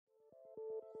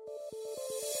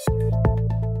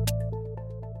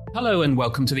Hello and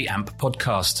welcome to the AMP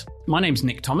podcast. My name's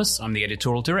Nick Thomas. I'm the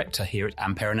editorial director here at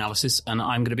Ampere Analysis, and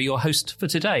I'm going to be your host for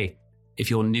today. If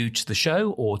you're new to the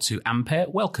show or to Ampere,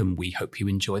 welcome. We hope you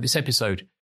enjoy this episode.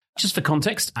 Just for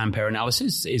context, Ampere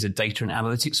Analysis is a data and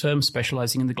analytics firm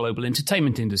specializing in the global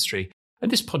entertainment industry.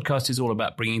 And this podcast is all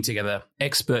about bringing together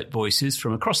expert voices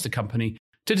from across the company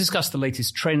to discuss the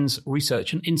latest trends,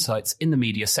 research and insights in the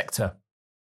media sector.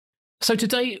 So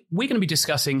today, we're going to be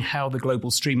discussing how the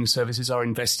global streaming services are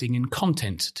investing in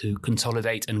content to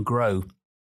consolidate and grow.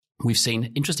 We've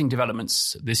seen interesting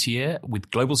developments this year with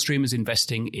global streamers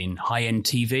investing in high-end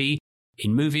TV,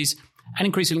 in movies, and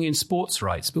increasingly in sports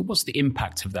rights. But what's the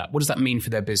impact of that? What does that mean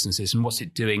for their businesses and what's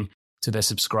it doing to their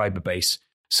subscriber base?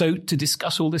 So to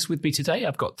discuss all this with me today,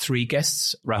 I've got three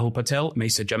guests, Rahul Patel,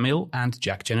 Mesa Jamil, and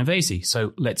Jack Genovese.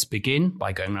 So let's begin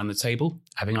by going around the table,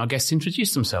 having our guests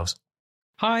introduce themselves.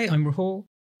 Hi, I'm Rahul.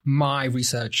 My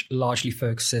research largely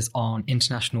focuses on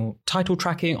international title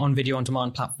tracking on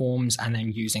video-on-demand platforms and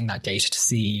then using that data to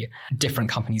see different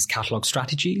companies' catalog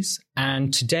strategies.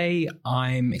 And today,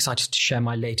 I'm excited to share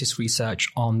my latest research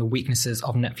on the weaknesses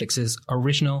of Netflix's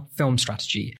original film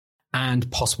strategy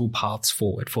and possible paths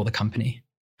forward for the company.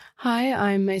 Hi,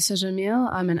 I'm Mesa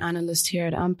Jamil. I'm an analyst here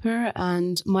at Ampere,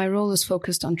 and my role is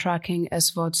focused on tracking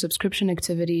SVOD subscription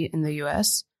activity in the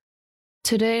US.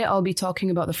 Today, I'll be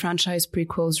talking about the franchise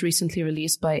prequels recently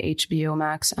released by HBO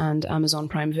Max and Amazon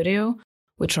Prime Video,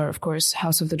 which are, of course,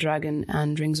 House of the Dragon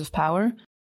and Rings of Power,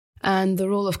 and the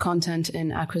role of content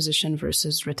in acquisition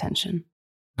versus retention.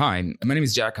 Hi, my name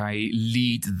is Jack. I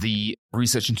lead the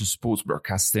research into sports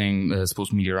broadcasting,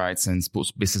 sports media rights, and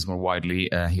sports business more widely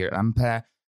here at Ampere.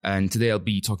 And today I'll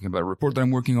be talking about a report that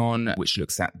I'm working on, which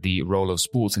looks at the role of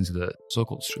sports into the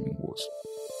so-called streaming wars.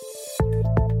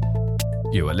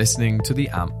 You are listening to the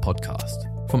AMP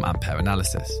podcast from Ampere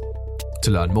Analysis.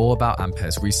 To learn more about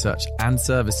Ampere's research and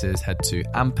services, head to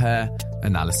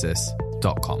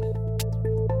ampereanalysis.com.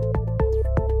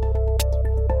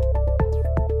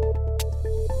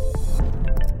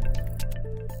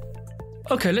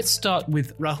 Okay, let's start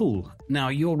with Rahul. Now,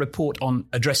 your report on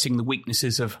addressing the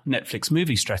weaknesses of Netflix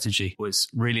movie strategy was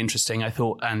really interesting, I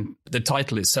thought, and the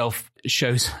title itself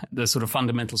shows the sort of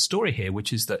fundamental story here,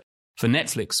 which is that for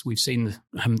Netflix, we've seen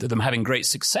them having great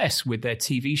success with their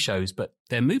TV shows, but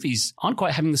their movies aren't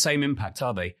quite having the same impact,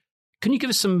 are they? Can you give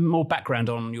us some more background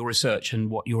on your research and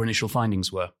what your initial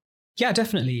findings were? Yeah,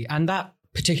 definitely. And that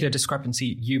particular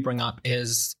discrepancy you bring up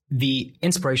is the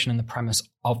inspiration and the premise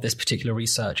of this particular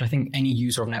research. I think any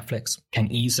user of Netflix can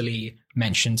easily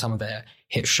mention some of their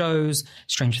hit shows,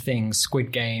 Stranger Things,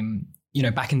 Squid Game,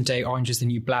 back in the day, Orange is the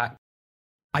New Black.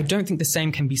 I don't think the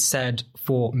same can be said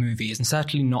for movies, and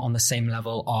certainly not on the same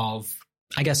level of,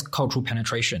 cultural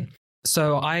penetration.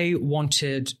 So I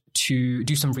wanted to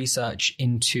do some research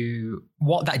into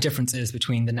what that difference is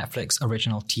between the Netflix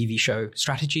original TV show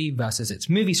strategy versus its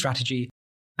movie strategy,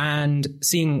 and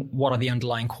seeing what are the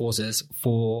underlying causes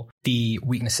for the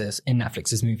weaknesses in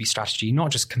Netflix's movie strategy, not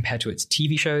just compared to its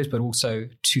TV shows, but also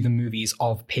to the movies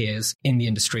of peers in the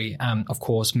industry. Of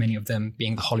course, many of them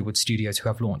being the Hollywood studios who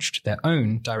have launched their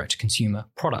own direct-to-consumer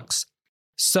products.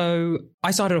 So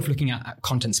I started off looking at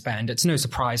content spend. It's no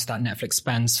surprise that Netflix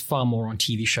spends far more on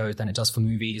TV shows than it does for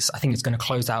movies. I think it's going to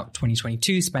close out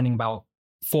 2022 spending about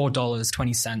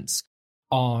 $4.20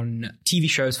 on TV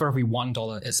shows for every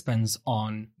 $1 it spends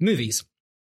on movies.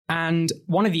 And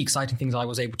one of the exciting things I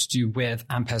was able to do with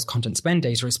Ampere's content spend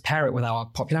data is pair it with our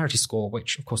popularity score,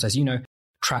 which, of course, as you know,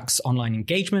 tracks online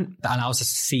engagement that allows us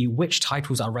to see which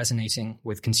titles are resonating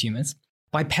with consumers.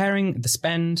 By pairing the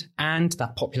spend and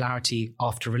that popularity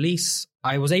after release,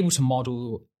 I was able to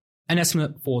model an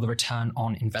estimate for the return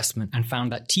on investment and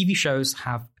found that TV shows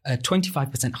have a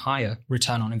 25% higher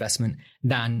return on investment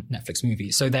than Netflix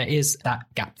movies. So there is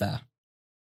that gap there.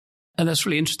 And that's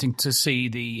really interesting to see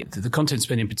the content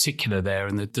spend in particular there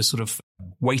and the sort of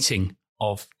weighting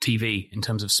of TV in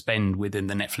terms of spend within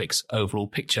the Netflix overall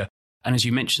picture. And as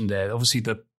you mentioned there, obviously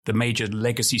the major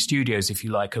legacy studios, if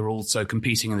you like, are also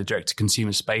competing in the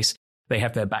direct-to-consumer space. They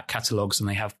have their back catalogues and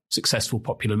they have successful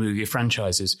popular movie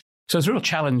franchises. So it's a real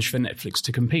challenge for Netflix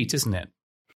to compete, isn't it?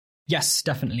 Yes,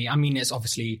 definitely. I mean, it's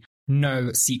obviously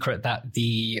no secret that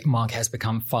the market has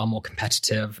become far more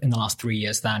competitive in the last 3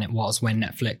 years than it was when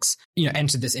Netflix,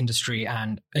 entered this industry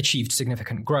and achieved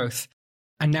significant growth.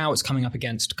 And now it's coming up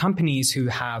against companies who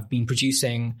have been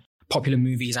producing popular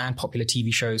movies and popular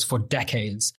TV shows for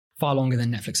decades, far longer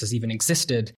than Netflix has even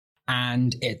existed.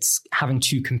 And it's having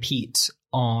to compete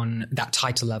on that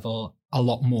title level a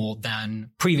lot more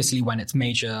than previously when its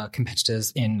major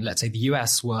competitors in, let's say, the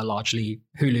US were largely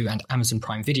Hulu and Amazon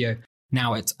Prime Video.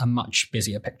 Now it's a much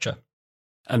busier picture.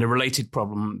 And a related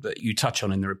problem that you touch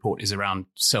on in the report is around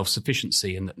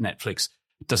self-sufficiency, and that Netflix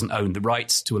doesn't own the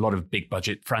rights to a lot of big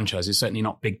budget franchises, certainly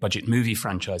not big budget movie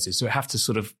franchises. So it has to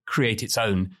sort of create its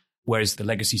own, whereas the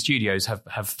legacy studios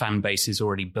have fan bases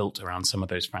already built around some of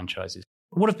those franchises.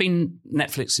 What have been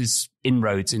Netflix's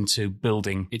inroads into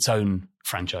building its own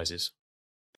franchises?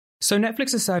 So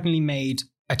Netflix has certainly made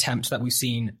attempts that we've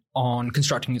seen on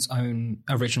constructing its own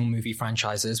original movie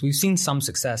franchises. We've seen some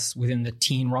success within the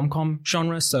teen rom-com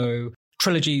genre. So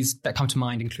trilogies that come to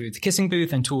mind include The Kissing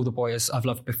Booth and To All the Boys I've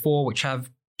Loved Before, which have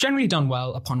generally done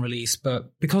well upon release,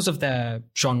 but because of their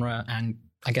genre and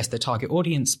I guess their target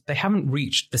audience, they haven't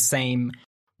reached the same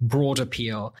broad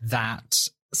appeal that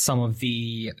some of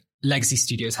the legacy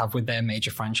studios have with their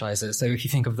major franchises. So if you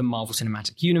think of the Marvel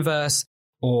Cinematic Universe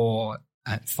or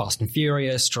Fast and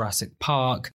Furious, Jurassic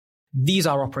Park, these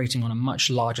are operating on a much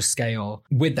larger scale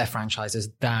with their franchises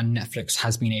than Netflix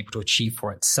has been able to achieve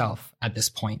for itself at this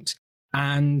point.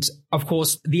 And of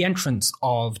course, the entrance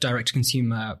of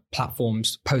direct-to-consumer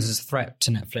platforms poses a threat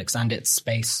to Netflix and its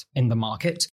space in the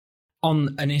market.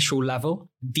 On an initial level,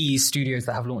 these studios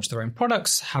that have launched their own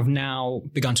products have now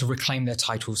begun to reclaim their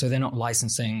titles. So they're not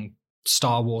licensing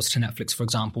Star Wars to Netflix, for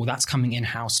example. That's coming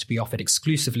in-house to be offered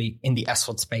exclusively in the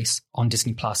SVOD space on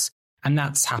Disney+. And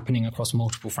that's happening across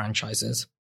multiple franchises.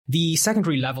 The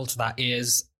secondary level to that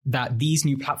is that these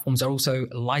new platforms are also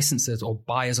licensors or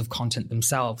buyers of content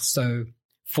themselves. So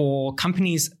for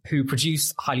companies who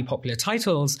produce highly popular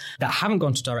titles that haven't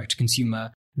gone to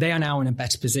direct-to-consumer, they are now in a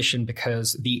better position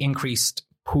because the increased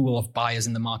pool of buyers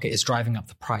in the market is driving up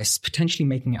the price, potentially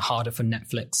making it harder for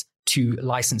Netflix to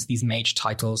license these major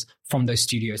titles from those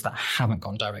studios that haven't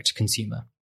gone direct to consumer.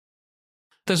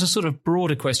 There's a sort of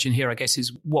broader question here, I guess,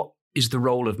 is what is the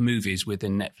role of movies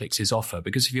within Netflix's offer?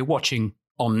 Because if you're watching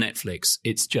on Netflix,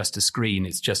 it's just a screen,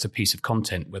 it's just a piece of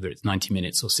content, whether it's 90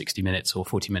 minutes or 60 minutes or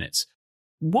 40 minutes.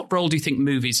 What role do you think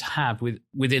movies have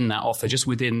within that offer, just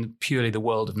within purely the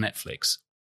world of Netflix?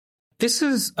 This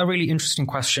is a really interesting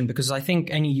question because I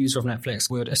think any user of Netflix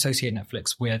would associate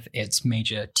Netflix with its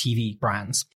major TV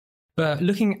brands. But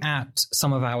looking at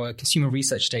some of our consumer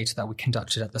research data that we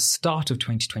conducted at the start of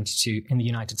 2022 in the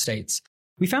United States,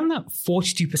 we found that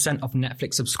 42% of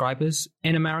Netflix subscribers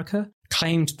in America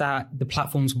claimed that the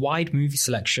platform's wide movie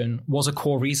selection was a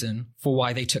core reason for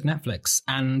why they took Netflix.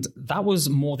 And that was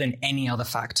more than any other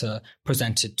factor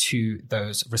presented to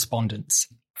those respondents.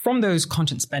 From those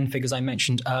content spend figures I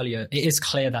mentioned earlier, it is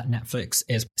clear that Netflix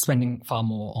is spending far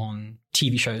more on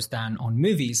TV shows than on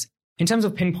movies. In terms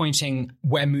of pinpointing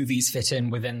where movies fit in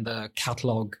within the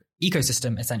catalog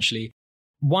ecosystem, essentially,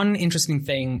 one interesting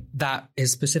thing that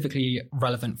is specifically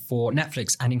relevant for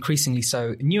Netflix and increasingly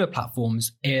so newer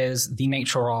platforms is the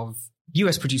nature of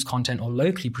US-produced content or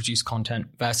locally produced content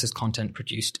versus content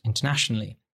produced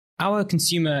internationally. Our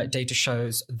consumer data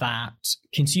shows that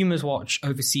consumers watch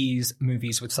overseas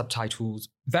movies with subtitles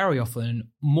very often,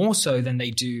 more so than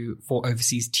they do for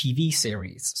overseas TV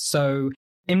series. So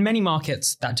in many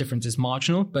markets, that difference is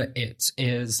marginal, but it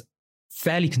is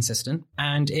fairly consistent.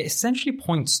 And it essentially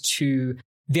points to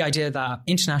the idea that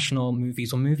international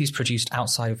movies or movies produced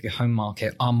outside of your home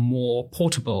market are more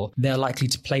portable. They're likely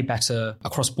to play better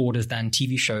across borders than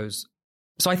TV shows.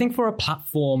 So I think for a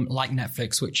platform like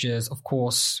Netflix, which is, of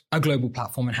course, a global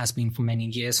platform and has been for many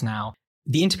years now,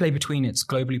 the interplay between its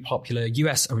globally popular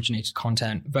US-originated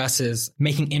content versus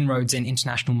making inroads in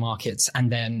international markets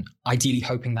and then ideally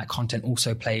hoping that content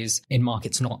also plays in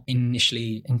markets not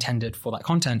initially intended for that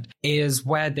content is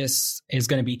where this is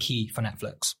going to be key for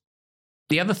Netflix.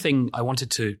 The other thing I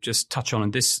wanted to just touch on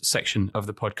in this section of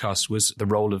the podcast was the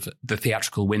role of the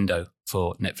theatrical window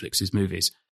for Netflix's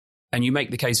movies. And you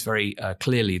make the case very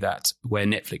clearly that where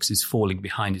Netflix is falling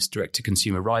behind its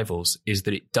direct-to-consumer rivals is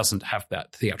that it doesn't have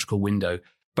that theatrical window,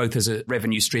 both as a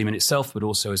revenue stream in itself, but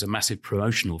also as a massive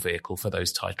promotional vehicle for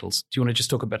those titles. Do you want to just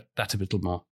talk about that a little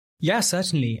more? Yeah,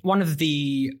 certainly. One of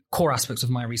the core aspects of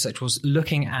my research was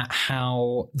looking at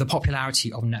how the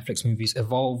popularity of Netflix movies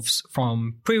evolves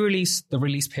from pre-release, the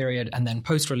release period, and then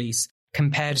post-release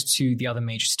compared to the other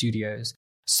major studios.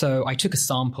 So I took a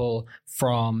sample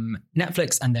from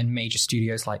Netflix and then major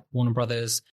studios like Warner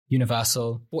Brothers,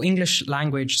 Universal, or English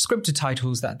language scripted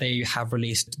titles that they have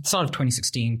released at the start of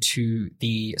 2016 to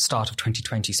the start of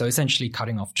 2020. So essentially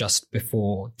cutting off just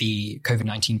before the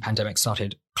COVID-19 pandemic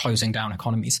started closing down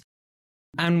economies.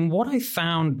 And what I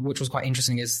found, which was quite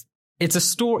interesting, is it's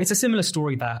a similar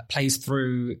story that plays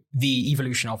through the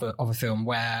evolution of a film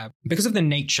where, because of the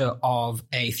nature of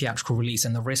a theatrical release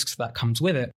and the risks that comes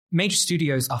with it, major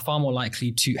studios are far more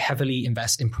likely to heavily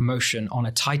invest in promotion on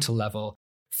a title level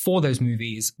for those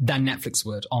movies than Netflix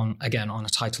would on a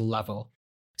title level.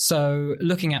 So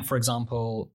looking at, for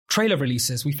example, trailer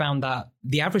releases, we found that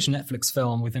the average Netflix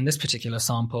film within this particular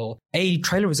sample, a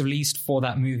trailer was released for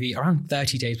that movie around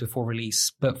 30 days before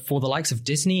release. But for the likes of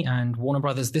Disney and Warner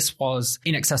Brothers, this was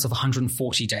in excess of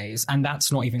 140 days. And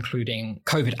that's not even including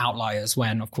COVID outliers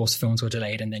when, of course, films were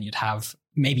delayed. And then you'd have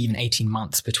maybe even 18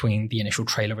 months between the initial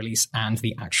trailer release and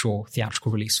the actual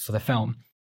theatrical release for the film.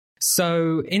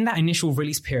 So in that initial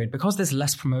release period, because there's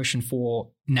less promotion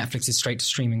for Netflix's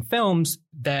straight-to-streaming films,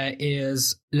 there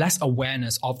is less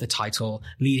awareness of the title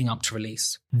leading up to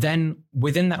release. Then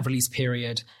within that release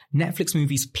period, Netflix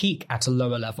movies peak at a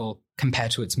lower level compared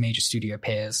to its major studio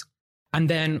peers. And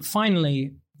then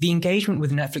finally, the engagement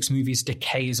with Netflix movies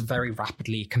decays very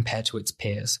rapidly compared to its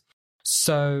peers.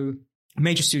 So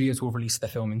major studios will release their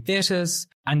film in theaters,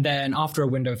 and then after a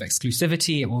window of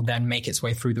exclusivity, it will then make its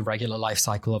way through the regular life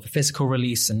cycle of a physical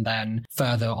release and then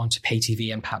further onto pay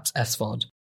TV and perhaps SVOD.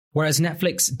 Whereas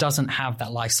Netflix doesn't have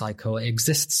that life cycle. It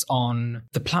exists on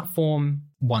the platform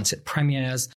once it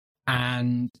premieres,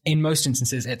 and in most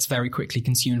instances, it's very quickly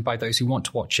consumed by those who want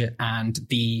to watch it, and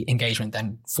the engagement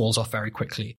then falls off very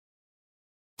quickly.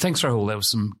 Thanks, Rahul. There were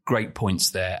some great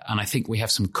points there, and I think we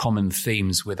have some common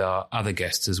themes with our other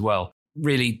guests as well.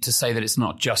 Really, to say that it's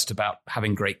not just about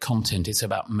having great content, it's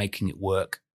about making it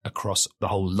work across the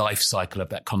whole life cycle of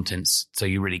that content, so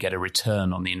you really get a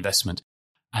return on the investment.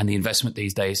 And the investment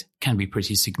these days can be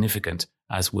pretty significant,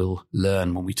 as we'll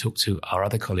learn when we talk to our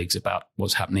other colleagues about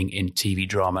what's happening in TV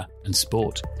drama and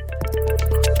sport.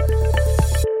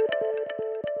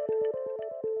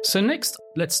 So next,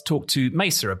 let's talk to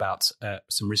Mesa about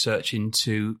some research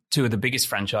into two of the biggest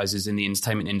franchises in the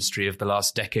entertainment industry of the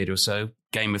last decade or so,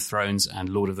 Game of Thrones and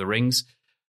Lord of the Rings.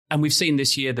 And we've seen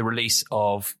this year the release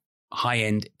of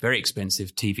high-end, very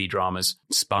expensive TV dramas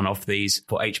spun off these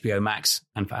for HBO Max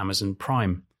and for Amazon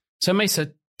Prime. So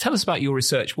Mesa, tell us about your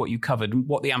research, what you covered, and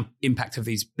what the impact of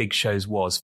these big shows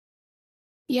was.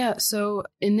 Yeah, so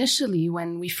initially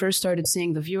when we first started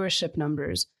seeing the viewership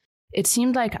numbers, it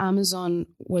seemed like Amazon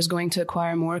was going to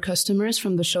acquire more customers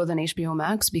from the show than HBO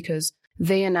Max because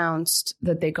they announced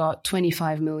that they got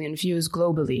 25 million views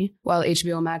globally, while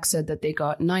HBO Max said that they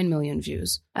got 9 million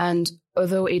views. And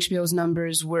although HBO's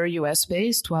numbers were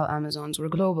US-based, while Amazon's were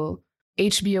global,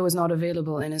 HBO is not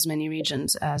available in as many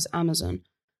regions as Amazon.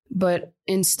 But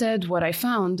instead, what I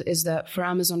found is that for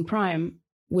Amazon Prime,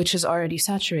 which is already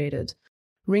saturated,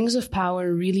 Rings of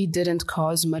Power really didn't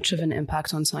cause much of an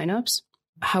impact on signups.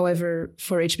 However,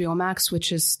 for HBO Max,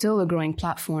 which is still a growing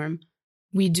platform,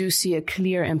 we do see a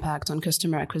clear impact on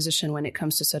customer acquisition when it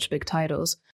comes to such big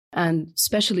titles. And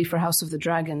especially for House of the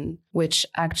Dragon, which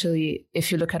actually,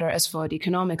 if you look at our SVOD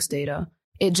economics data,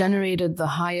 it generated the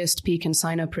highest peak in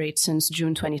sign-up rate since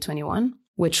June 2021,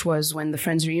 which was when the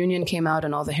Friends reunion came out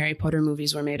and all the Harry Potter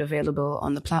movies were made available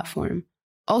on the platform.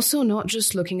 Also, not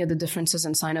just looking at the differences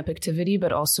in sign-up activity,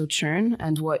 but also churn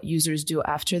and what users do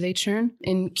after they churn.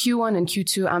 In Q1 and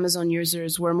Q2, Amazon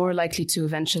users were more likely to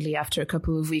eventually, after a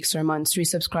couple of weeks or months,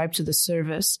 resubscribe to the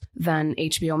service than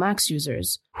HBO Max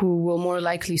users, who will more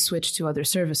likely switch to other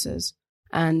services.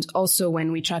 And also,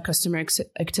 when we track customer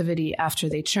activity after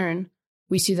they churn,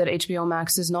 we see that HBO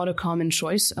Max is not a common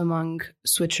choice among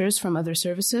switchers from other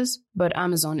services, but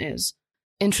Amazon is.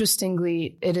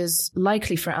 Interestingly, it is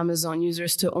likely for Amazon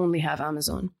users to only have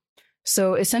Amazon.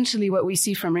 So essentially what we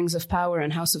see from Rings of Power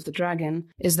and House of the Dragon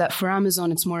is that for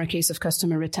Amazon, it's more a case of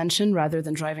customer retention rather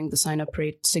than driving the sign-up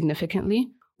rate significantly,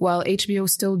 while HBO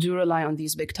still do rely on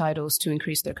these big titles to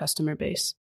increase their customer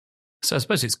base. So I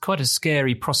suppose it's quite a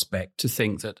scary prospect to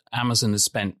think that Amazon has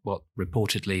spent,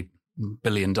 reportedly $1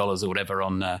 billion or whatever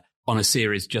on a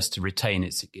series just to retain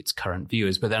its current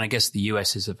viewers. But then I guess the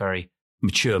US is a very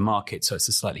mature market, so it's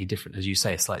a slightly different, as you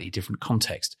say, a slightly different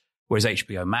context, whereas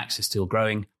HBO Max is still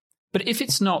growing. But if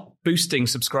it's not boosting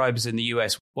subscribers in the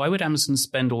US, why would Amazon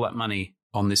spend all that money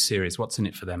on this series? What's in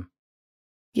it for them?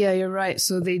 Yeah, you're right.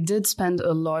 So they did spend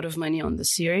a lot of money on the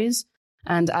series,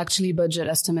 and actually budget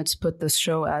estimates put this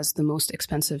show as the most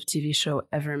expensive TV show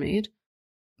ever made.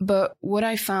 But what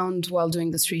I found while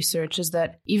doing this research is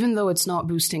that even though it's not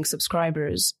boosting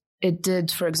subscribers, it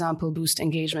did, for example, boost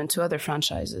engagement to other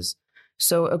franchises.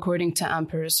 So according to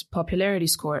Amper's popularity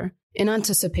score, in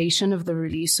anticipation of the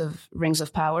release of Rings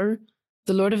of Power,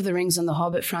 the Lord of the Rings and the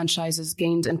Hobbit franchises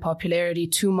gained in popularity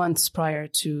 2 months prior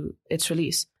to its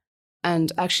release.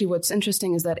 And actually what's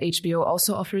interesting is that HBO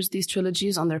also offers these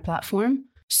trilogies on their platform.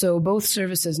 So both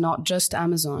services, not just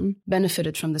Amazon,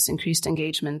 benefited from this increased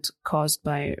engagement caused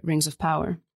by Rings of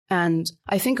Power. And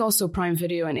I think also Prime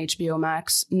Video and HBO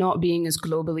Max, not being as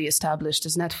globally established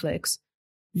as Netflix,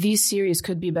 these series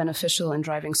could be beneficial in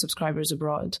driving subscribers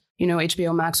abroad.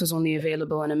 HBO Max was only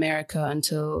available in America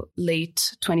until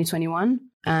late 2021,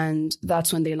 and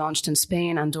that's when they launched in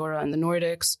Spain, Andorra, and the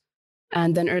Nordics.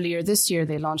 And then earlier this year,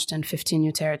 they launched in 15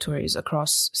 new territories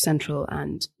across Central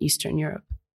and Eastern Europe.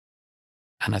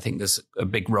 And I think there's a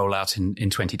big rollout in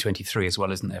 2023 as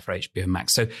well, isn't there, for HBO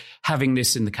Max? So having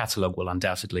this in the catalogue will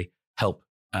undoubtedly help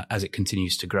as it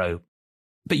continues to grow.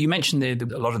 But you mentioned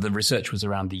a lot of the research was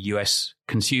around the US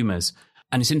consumers.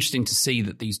 And it's interesting to see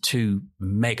that these two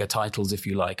mega titles, if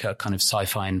you like, are kind of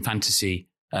sci-fi and fantasy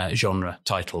genre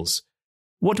titles.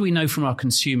 What do we know from our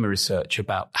consumer research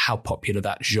about how popular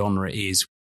that genre is?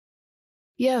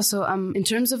 Yeah, so in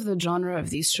terms of the genre of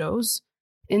these shows,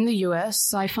 in the US,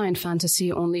 sci-fi and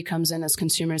fantasy only comes in as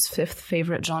consumers' fifth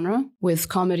favorite genre, with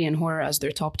comedy and horror as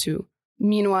their top two.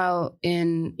 Meanwhile,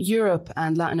 in Europe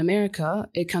and Latin America,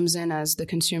 it comes in as the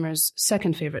consumer's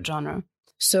second favorite genre.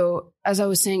 So, as I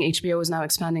was saying, HBO is now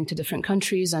expanding to different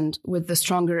countries, and with the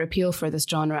stronger appeal for this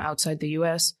genre outside the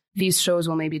US, these shows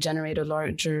will maybe generate a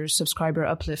larger subscriber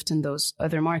uplift in those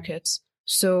other markets.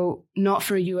 So, not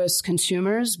for US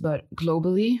consumers, but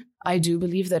globally, I do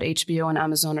believe that HBO and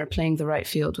Amazon are playing the right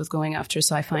field with going after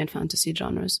sci-fi and fantasy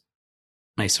genres.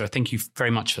 Nice. Thank you very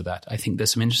much for that. I think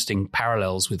there's some interesting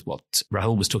parallels with what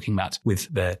Rahul was talking about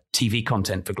with the TV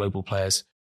content for global players.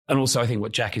 And also, I think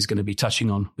what Jack is going to be touching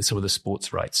on with some of the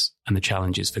sports rights and the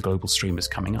challenges for global streamers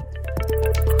coming up.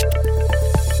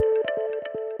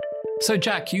 So,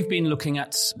 Jack, you've been looking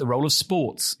at the role of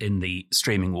sports in the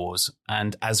streaming wars.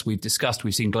 And as we've discussed,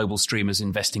 we've seen global streamers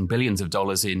investing billions of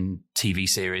dollars in TV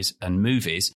series and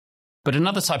movies. But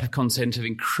another type of content of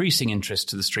increasing interest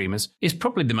to the streamers is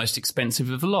probably the most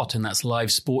expensive of the lot, and that's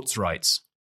live sports rights.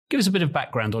 Give us a bit of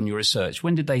background on your research.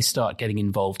 When did they start getting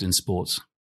involved in sports?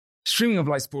 Streaming of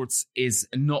live sports is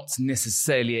not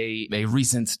necessarily a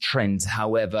recent trend.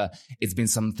 However, it's been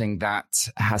something that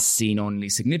has seen only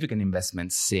significant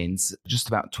investment since just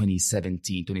about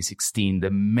 2017, 2016.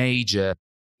 The major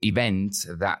event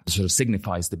that sort of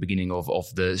signifies the beginning of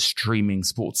the streaming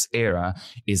sports era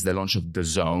is the launch of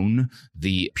DAZN,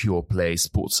 the pure play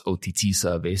sports OTT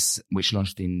service, which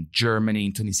launched in Germany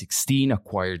in 2016,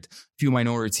 acquired a few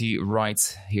minority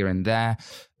rights here and there,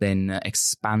 then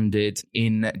expanded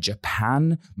in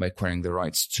Japan by acquiring the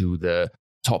rights to the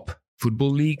top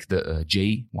football league, the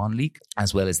J1 league,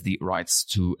 as well as the rights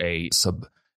to a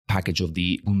package of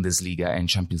the Bundesliga and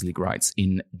Champions League rights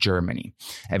in Germany.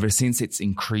 Ever since, it's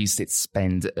increased its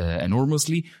spend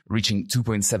enormously, reaching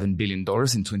 $2.7 billion in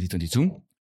 2022.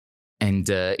 And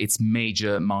its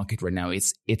major market right now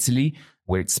is Italy,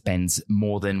 where it spends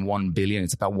more than $1 billion.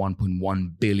 It's about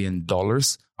 $1.1 billion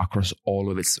across all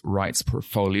of its rights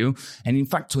portfolio. And in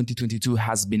fact, 2022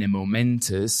 has been a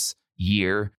momentous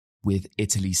year, with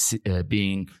Italy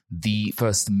being the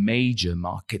first major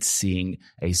market seeing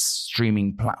a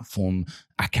streaming platform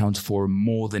account for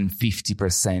more than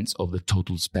 50% of the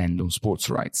total spend on sports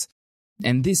rights.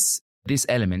 And this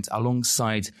element,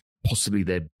 alongside possibly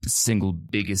the single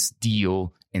biggest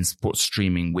deal in sports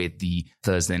streaming with the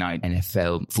Thursday night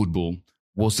NFL football,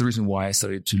 was the reason why I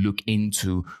started to look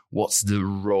into what's the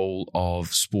role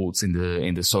of sports in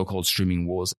the so-called streaming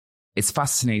wars. It's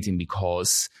fascinating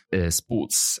because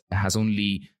sports has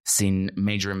only seen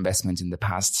major investment in the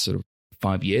past sort of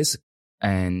 5 years.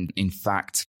 And in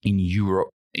fact, in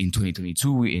Europe, in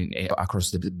 2022,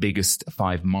 across the biggest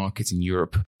 5 markets in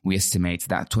Europe, we estimate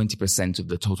that 20% of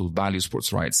the total value of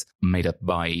sports rights made up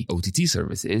by OTT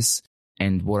services.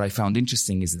 And what I found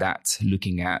interesting is that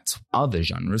looking at other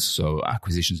genres, so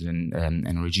acquisitions and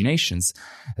originations,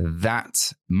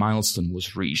 that milestone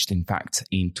was reached, in fact,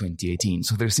 in 2018.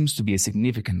 So there seems to be a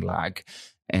significant lag.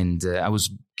 And I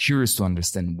was curious to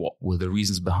understand what were the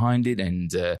reasons behind it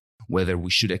and whether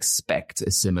we should expect a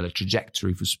similar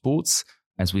trajectory for sports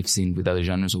as we've seen with other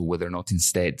genres, or whether or not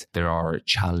instead there are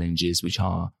challenges which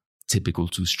are typical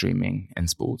to streaming and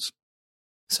sports.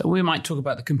 So we might talk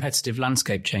about the competitive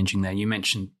landscape changing there. You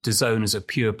mentioned DAZN as a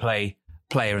pure play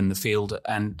player in the field,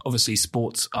 and obviously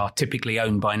sports are typically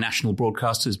owned by national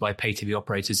broadcasters, by pay TV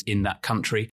operators in that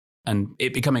country. And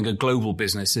it becoming a global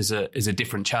business is a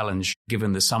different challenge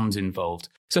given the sums involved.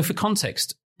 So for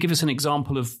context, give us an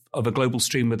example of a global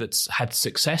streamer that's had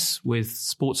success with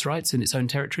sports rights in its own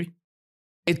territory.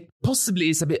 It possibly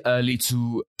is a bit early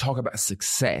to talk about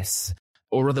success,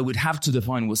 or rather we'd have to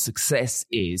define what success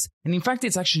is. And in fact,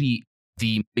 it's actually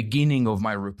the beginning of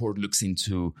my report looks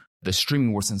into the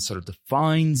streaming wars and sort of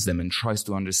defines them and tries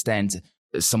to understand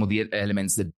some of the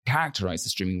elements that characterize the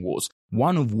streaming wars,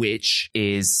 one of which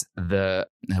is the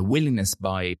willingness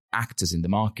by actors in the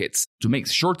markets to make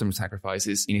short-term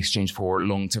sacrifices in exchange for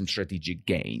long-term strategic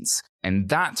gains. And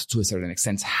that, to a certain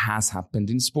extent, has happened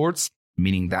in sports,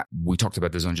 meaning that we talked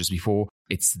about DAZN just before.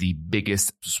 It's the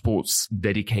biggest sports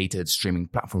dedicated streaming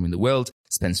platform in the world,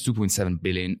 spends $2.7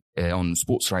 billion on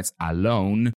sports rights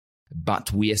alone,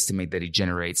 but we estimate that it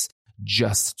generates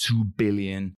just $2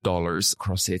 billion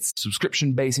across its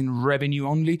subscription base in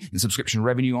subscription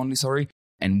revenue only.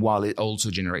 And while it also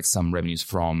generates some revenues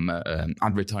from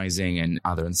advertising and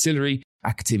other ancillary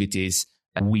activities,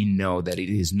 we know that it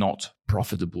is not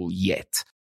profitable yet.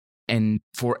 And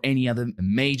for any other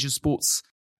major sports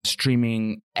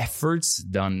streaming efforts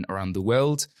done around the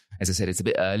world, as I said, it's a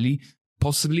bit early.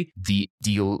 Possibly the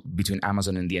deal between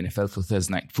Amazon and the NFL for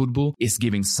Thursday Night Football is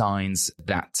giving signs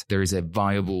that there is a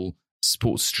viable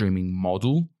sports streaming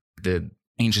model. The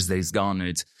interest that is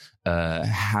garnered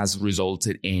has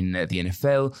resulted in the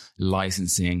NFL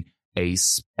licensing a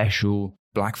special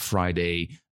Black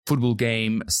Friday football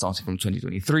game starting from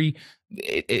 2023.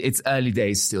 It's early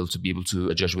days still to be able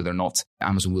to judge whether or not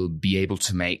Amazon will be able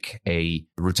to make a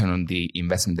return on the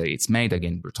investment that it's made.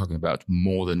 Again, we're talking about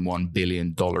more than $1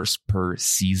 billion per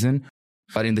season.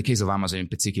 But in the case of Amazon in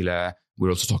particular, we're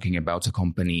also talking about a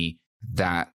company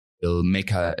that will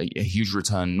make a huge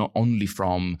return, not only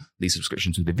from the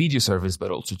subscription to the video service, but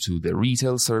also to the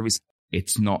retail service.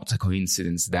 It's not a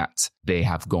coincidence that they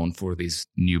have gone for this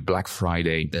new Black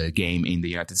Friday game in the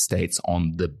United States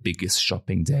on the biggest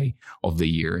shopping day of the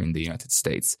year in the United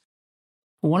States.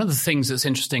 One of the things that's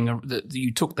interesting that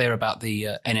you talked there about the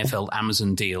NFL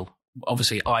Amazon deal,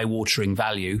 obviously eye-watering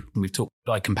value. We've talked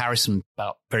by comparison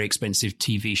about very expensive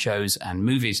TV shows and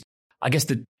movies. I guess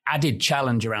the added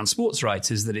challenge around sports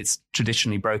rights is that it's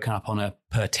traditionally broken up on a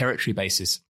per territory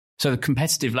basis. So the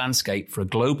competitive landscape for a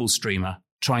global streamer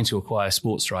trying to acquire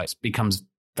sports rights becomes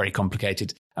very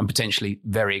complicated and potentially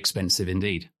very expensive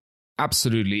indeed.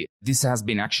 Absolutely. This has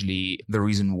been actually the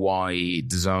reason why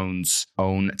DAZN's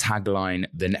own tagline,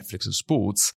 the Netflix of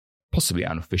sports, possibly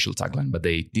an unofficial tagline, but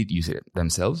they did use it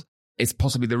themselves. It's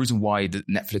possibly the reason why the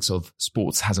Netflix of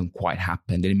sports hasn't quite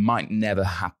happened, and it might never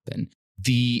happen.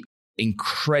 The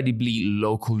incredibly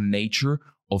local nature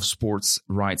of sports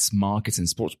rights markets and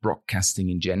sports broadcasting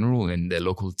in general and their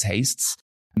local tastes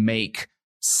make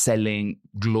selling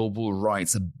global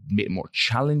rights a bit more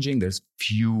challenging. There's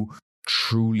few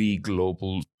truly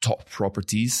global top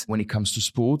properties when it comes to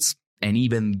sports. And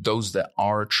even those that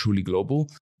are truly global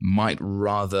might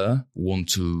rather want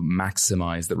to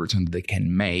maximize the return that they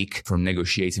can make from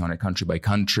negotiating on a country by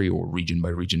country or region by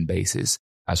region basis,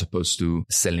 as opposed to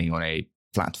selling on a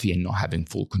flat fee and not having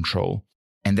full control.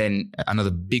 And then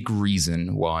another big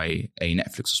reason why a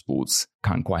Netflix of sports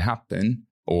can't quite happen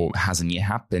or hasn't yet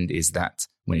happened is that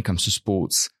when it comes to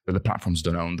sports, the platforms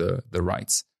don't own the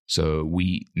rights. So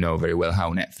we know very well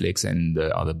how Netflix and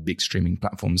the other big streaming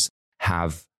platforms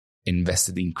have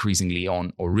invested increasingly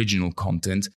on original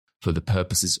content for the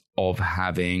purposes of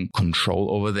having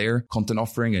control over their content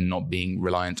offering and not being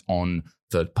reliant on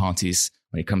third parties.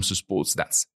 When it comes to sports,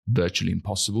 that's virtually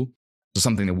impossible. So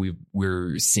something that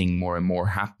we're seeing more and more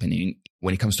happening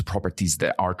when it comes to properties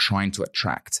that are trying to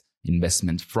attract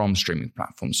investment from streaming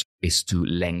platforms is to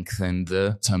lengthen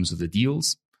the terms of the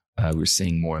deals. We're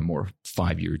seeing more and more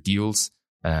 5-year deals,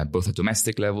 both at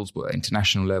domestic levels, but at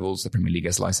international levels. The Premier League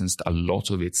has licensed a lot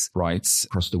of its rights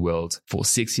across the world for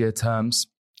 6-year terms,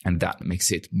 and that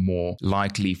makes it more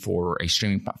likely for a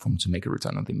streaming platform to make a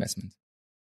return on the investment.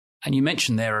 And you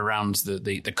mentioned there around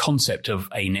the concept of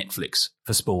a Netflix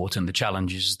for sport and the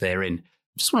challenges therein.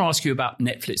 I just want to ask you about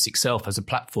Netflix itself as a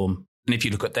platform. And if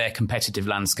you look at their competitive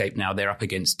landscape now, they're up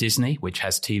against Disney, which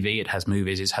has TV, it has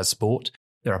movies, it has sport.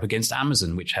 They're up against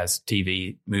Amazon, which has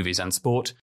TV, movies, and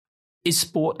sport. Is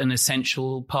sport an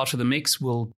essential part of the mix?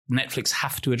 Will Netflix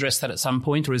have to address that at some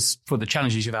point? Or is, for the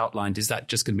challenges you've outlined, is that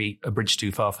just going to be a bridge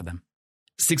too far for them?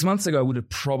 6 months ago, I would have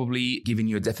probably given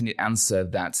you a definite answer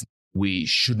that we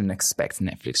shouldn't expect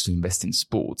Netflix to invest in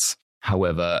sports.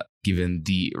 However, given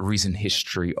the recent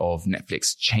history of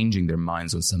Netflix changing their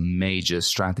minds on some major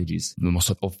strategies, the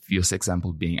most obvious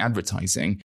example being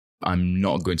advertising, I'm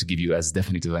not going to give you as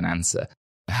definitive an answer.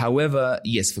 However,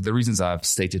 yes, for the reasons I've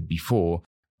stated before,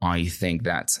 I think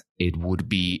that it would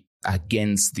be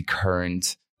against the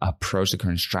current approach, the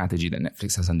current strategy that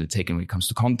Netflix has undertaken when it comes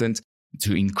to content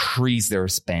to increase their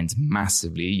spend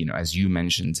massively. You know, as you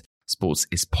mentioned, sports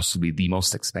is possibly the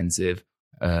most expensive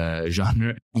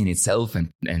genre in itself,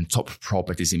 and top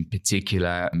properties in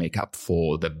particular make up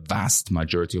for the vast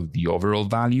majority of the overall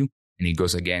value. And it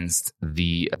goes against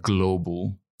the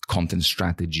global content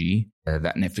strategy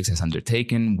that Netflix has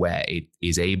undertaken, where it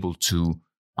is able to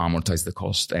amortize the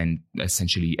cost and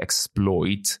essentially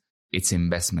exploit its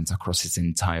investments across its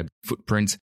entire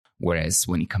footprint. Whereas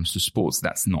when it comes to sports,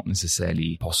 that's not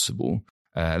necessarily possible.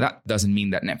 That doesn't mean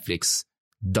that Netflix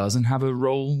doesn't have a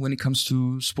role when it comes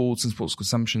to sports and sports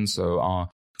consumption. So our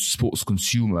sports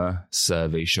consumer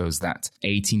survey shows that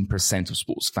 18% of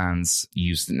sports fans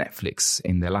used Netflix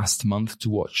in the last month to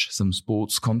watch some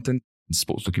sports content.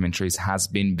 Sports documentaries has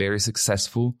been very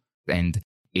successful, and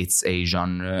it's a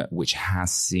genre which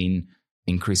has seen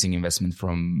increasing investment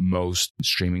from most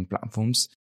streaming platforms.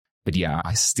 But yeah,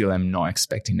 I still am not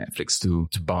expecting Netflix to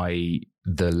buy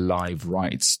the live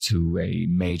rights to a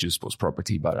major sports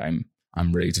property, but I'm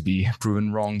ready to be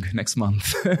proven wrong next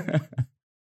month.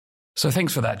 So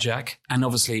thanks for that, Jack. And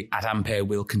obviously at Ampere,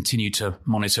 we'll continue to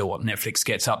monitor what Netflix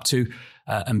gets up to,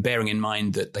 and bearing in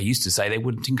mind that they used to say they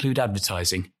wouldn't include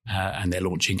advertising, and they're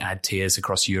launching ad tiers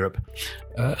across Europe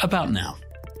about now.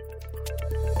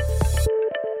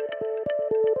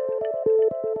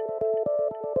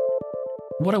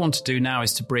 What I want to do now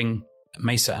is to bring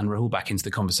Maysa and Rahul back into the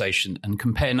conversation and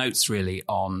compare notes really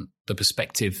on the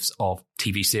perspectives of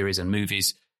TV series and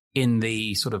movies in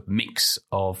the sort of mix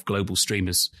of global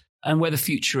streamers and where the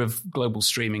future of global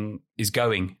streaming is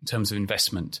going in terms of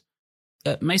investment.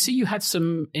 Maysa, you had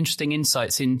some interesting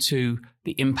insights into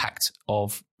the impact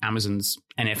of Amazon's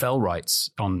NFL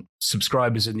rights on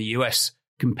subscribers in the US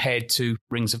compared to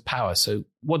Rings of Power. So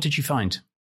what did you find?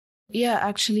 Yeah,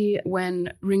 actually,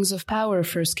 when Rings of Power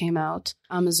first came out,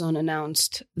 Amazon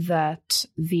announced that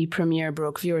the premiere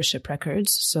broke viewership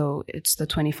records. So it's the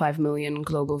 25 million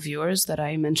global viewers that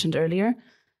I mentioned earlier.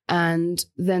 And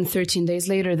then 13 days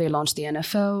later, they launched the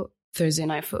NFL, Thursday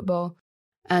Night Football,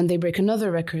 and they break another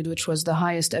record, which was the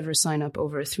highest ever sign-up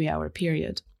over a 3-hour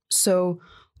period. So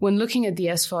when looking at the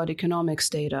SVOD economics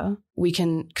data, we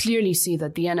can clearly see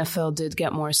that the NFL did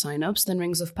get more sign-ups than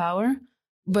Rings of Power.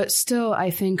 But still, I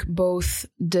think both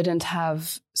didn't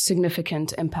have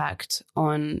significant impact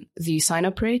on the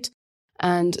sign-up rate.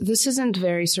 And this isn't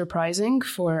very surprising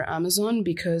for Amazon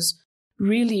because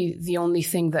really the only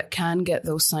thing that can get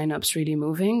those sign-ups really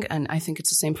moving, and I think it's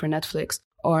the same for Netflix,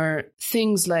 are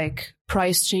things like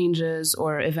price changes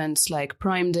or events like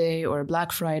Prime Day or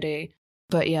Black Friday.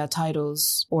 But yeah,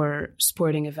 titles or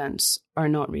sporting events are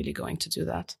not really going to do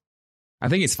that. I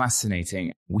think it's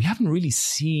fascinating. We haven't really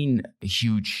seen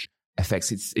huge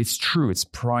effects. It's true. It's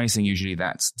pricing usually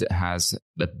that has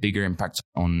a bigger impact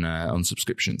on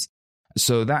subscriptions.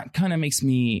 So that kind of makes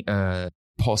me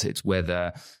posit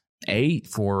whether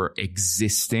for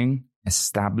existing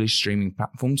established streaming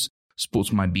platforms,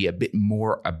 sports might be a bit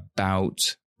more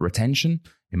about retention.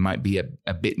 It might be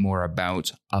a bit more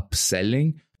about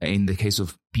upselling. In the case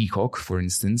of Peacock, for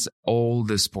instance, all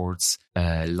the sports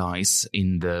lies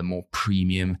in the more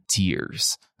premium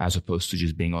tiers as opposed to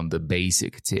just being on the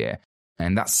basic tier.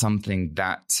 And that's something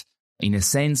that, in a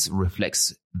sense,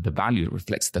 reflects the value,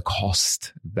 reflects the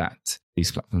cost that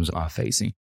these platforms are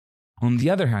facing. On the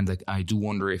other hand, I do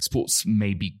wonder if sports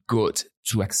may be good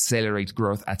to accelerate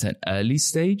growth at an early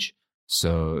stage.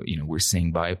 So, we're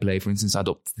seeing Viaplay, for instance,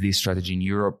 adopt this strategy in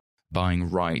Europe, buying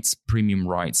rights, premium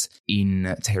rights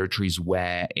in territories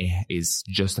where it is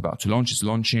just about to launch, it's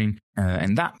launching.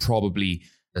 And that probably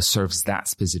serves that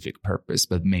specific purpose,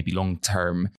 but maybe long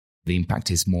term, the impact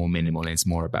is more minimal. And it's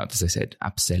more about, as I said,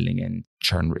 upselling and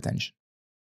churn retention.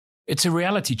 It's a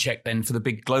reality check then for the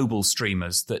big global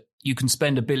streamers that you can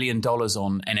spend $1 billion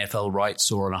on NFL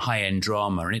rights or on a high-end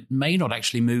drama, and it may not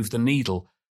actually move the needle,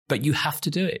 but you have to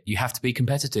do it. You have to be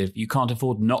competitive. You can't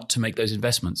afford not to make those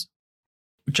investments.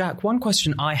 Jack, one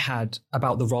question I had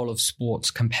about the role of sports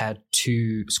compared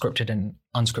to scripted and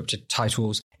unscripted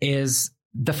titles is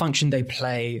the function they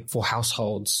play for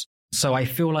households. So I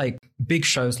feel like big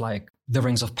shows like The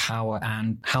Rings of Power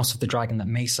and House of the Dragon that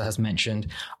Maysa has mentioned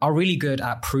are really good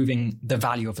at proving the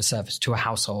value of a service to a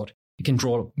household. It can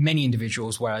draw many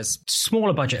individuals, whereas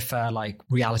smaller budget fare like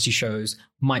reality shows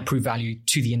might prove value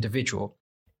to the individual.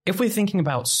 If we're thinking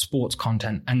about sports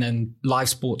content and then live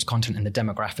sports content and the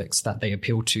demographics that they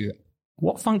appeal to,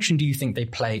 what function do you think they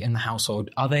play in the household?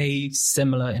 Are they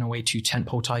similar in a way to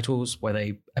tentpole titles where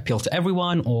they appeal to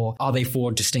everyone, or are they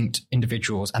for distinct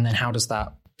individuals? And then how does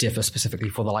that differ specifically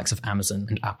for the likes of Amazon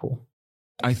and Apple?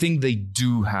 I think they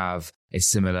do have a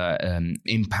similar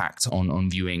impact on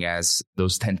viewing as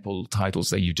those tentpole titles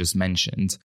that you just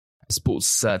mentioned. Sports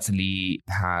certainly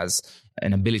has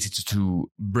an ability to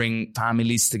bring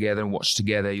families together and watch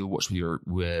together. You'll watch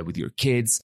with your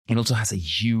kids. It also has a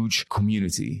huge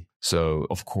community. So,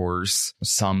 of course,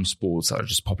 some sports are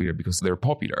just popular because they're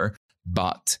popular.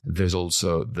 But there's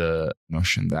also the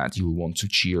notion that you want to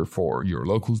cheer for your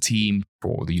local team,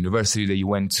 for the university that you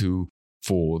went to,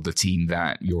 for the team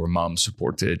that your mom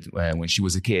supported when she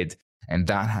was a kid. And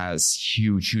that has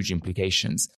huge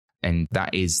implications. And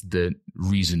that is the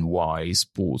reason why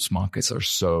sports markets are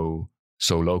so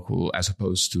local, as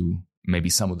opposed to maybe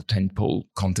some of the tentpole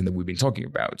content that we've been talking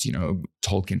about. You know,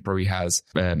 Tolkien probably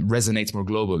resonates more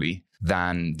globally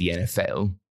than the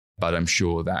NFL. But I'm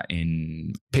sure that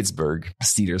in Pittsburgh, a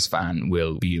Steelers fan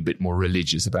will be a bit more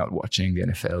religious about watching the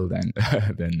NFL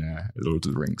than Lord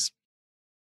of the Rings.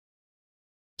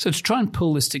 So to try and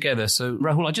pull this together, so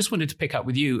Rahul, I just wanted to pick up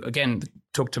with you. Again,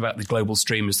 talked about the global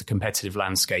streamers, the competitive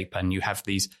landscape, and you have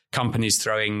these companies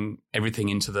throwing everything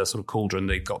into the sort of cauldron.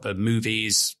 They've got the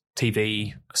movies,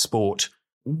 TV, sport.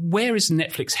 Where is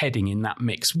Netflix heading in that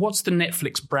mix? What's the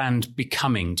Netflix brand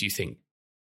becoming, do you think?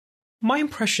 My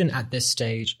impression at this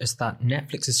stage is that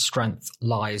Netflix's strength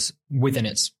lies within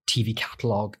its TV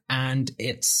catalogue and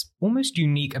its almost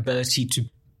unique ability to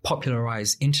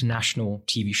popularize international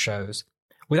TV shows.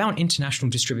 Without an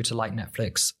international distributor like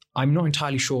Netflix, I'm not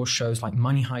entirely sure shows like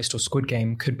Money Heist or Squid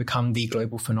Game could become the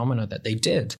global phenomena that they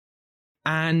did.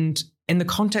 And in the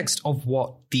context of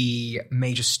what the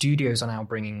major studios are now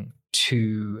bringing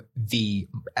to the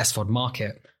SVOD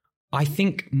market, I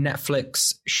think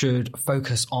Netflix should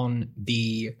focus on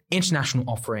the international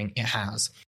offering it has.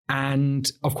 And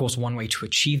of course, one way to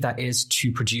achieve that is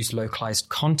to produce localized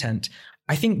content.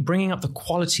 I think bringing up the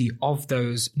quality of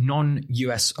those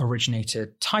non-US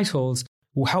originated titles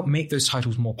will help make those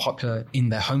titles more popular in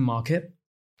their home market,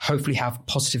 hopefully have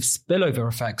positive spillover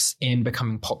effects in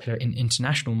becoming popular in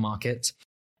international markets,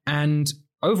 and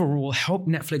overall help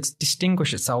Netflix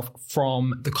distinguish itself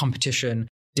from the competition,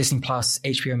 Disney+,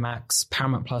 HBO Max,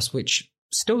 Paramount+, which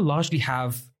still largely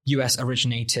have US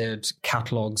originated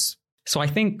catalogs. So I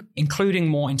think including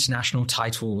more international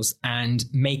titles and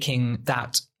making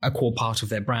that a core part of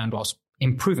their brand whilst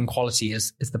improving quality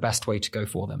is the best way to go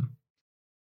for them.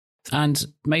 And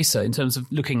Mesa, in terms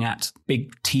of looking at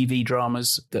big TV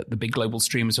dramas that the big global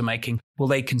streamers are making, will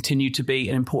they continue to be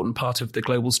an important part of the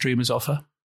global streamers offer?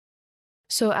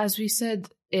 So as we said,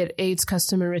 it aids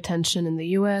customer retention in the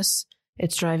US,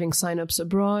 it's driving signups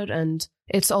abroad, and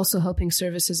it's also helping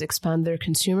services expand their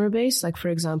consumer base, like, for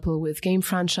example, with game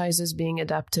franchises being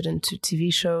adapted into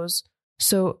TV shows.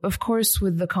 So, of course,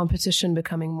 with the competition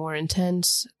becoming more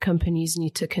intense, companies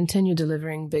need to continue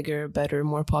delivering bigger, better,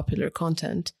 more popular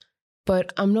content.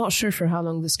 But I'm not sure for how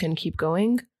long this can keep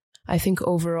going. I think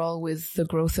overall, with the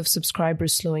growth of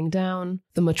subscribers slowing down,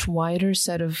 the much wider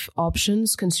set of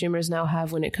options consumers now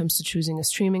have when it comes to choosing a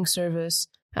streaming service,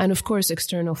 and of course,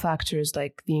 external factors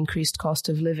like the increased cost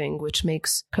of living, which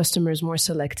makes customers more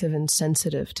selective and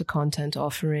sensitive to content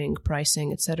offering,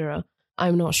 pricing, etc.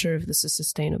 I'm not sure if this is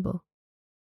sustainable.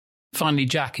 Finally,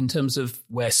 Jack, in terms of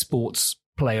where sports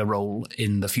play a role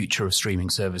in the future of streaming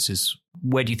services,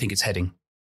 where do you think it's heading?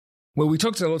 Well, we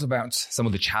talked a lot about some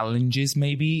of the challenges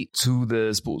maybe to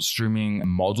the sports streaming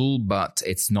model, but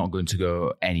it's not going to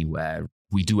go anywhere.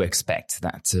 We do expect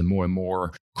that more and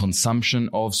more consumption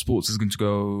of sports is going to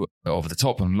go over the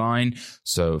top online.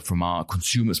 So from our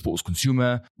sports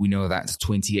consumer, we know that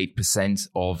 28%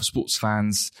 of sports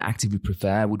fans actively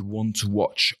would want to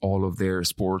watch all of their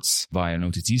sports via an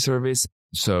OTT service.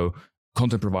 So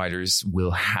content providers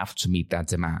will have to meet that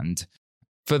demand.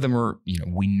 Furthermore,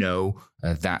 we know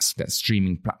that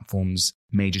streaming platforms,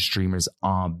 major streamers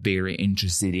are very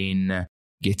interested in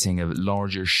getting a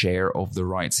larger share of the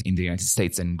rights in the United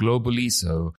States and globally.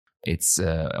 So it's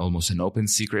almost an open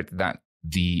secret that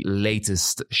the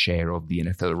latest share of the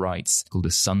NFL rights, called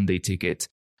the Sunday Ticket,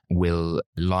 will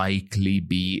likely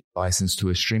be licensed to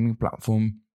a streaming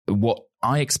platform. What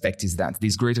I expect is that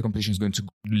this greater competition is going to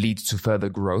lead to further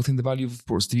growth in the value of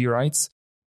sports TV rights.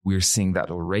 We're seeing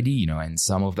that already, and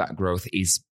some of that growth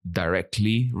is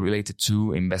directly related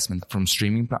to investment from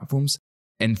streaming platforms.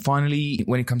 And finally,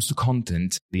 when it comes to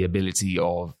content, the ability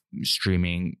of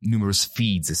streaming numerous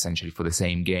feeds essentially for the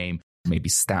same game, maybe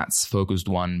stats-focused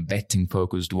one,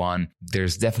 betting-focused one,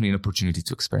 there's definitely an opportunity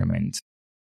to experiment.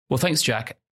 Well, thanks,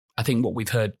 Jack. I think what we've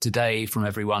heard today from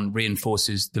everyone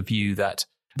reinforces the view that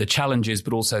the challenges,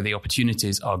 but also the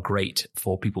opportunities are great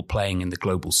for people playing in the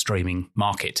global streaming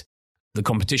market. The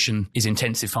competition is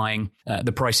intensifying,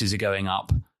 the prices are going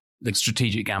up. The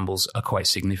strategic gambles are quite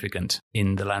significant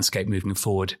in the landscape moving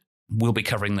forward. We'll be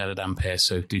covering that at Ampere,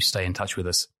 so do stay in touch with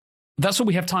us. That's all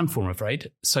we have time for, I'm afraid.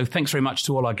 So thanks very much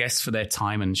to all our guests for their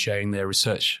time and sharing their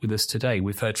research with us today.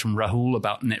 We've heard from Rahul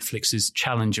about Netflix's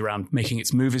challenge around making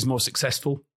its movies more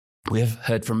successful. We have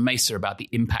heard from Mesa about the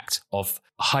impact of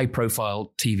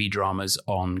high-profile TV dramas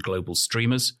on global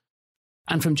streamers.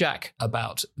 and from Jack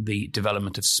about the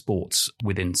development of sports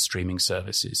within streaming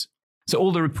services. So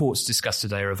all the reports discussed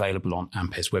today are available on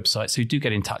Ampere's website, so do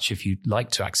get in touch if you'd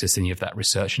like to access any of that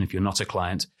research and if you're not a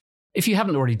client. If you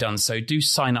haven't already done so, do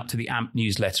sign up to the AMP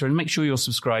newsletter and make sure you're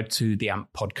subscribed to the AMP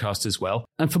podcast as well.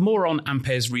 And for more on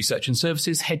Ampere's research and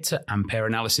services, head to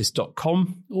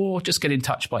ampereanalysis.com or just get in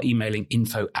touch by emailing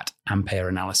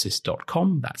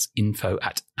info@ampereanalysis.com. That's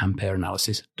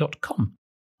info@ampereanalysis.com.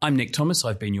 I'm Nick Thomas.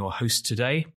 I've been your host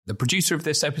today. The producer of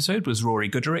this episode was Rory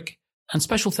Gooderick. And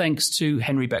special thanks to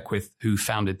Henry Beckwith, who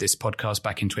founded this podcast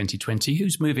back in 2020,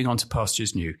 who's moving on to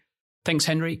pastures new. Thanks,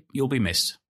 Henry. You'll be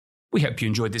missed. We hope you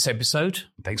enjoyed this episode.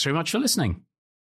 Thanks very much for listening.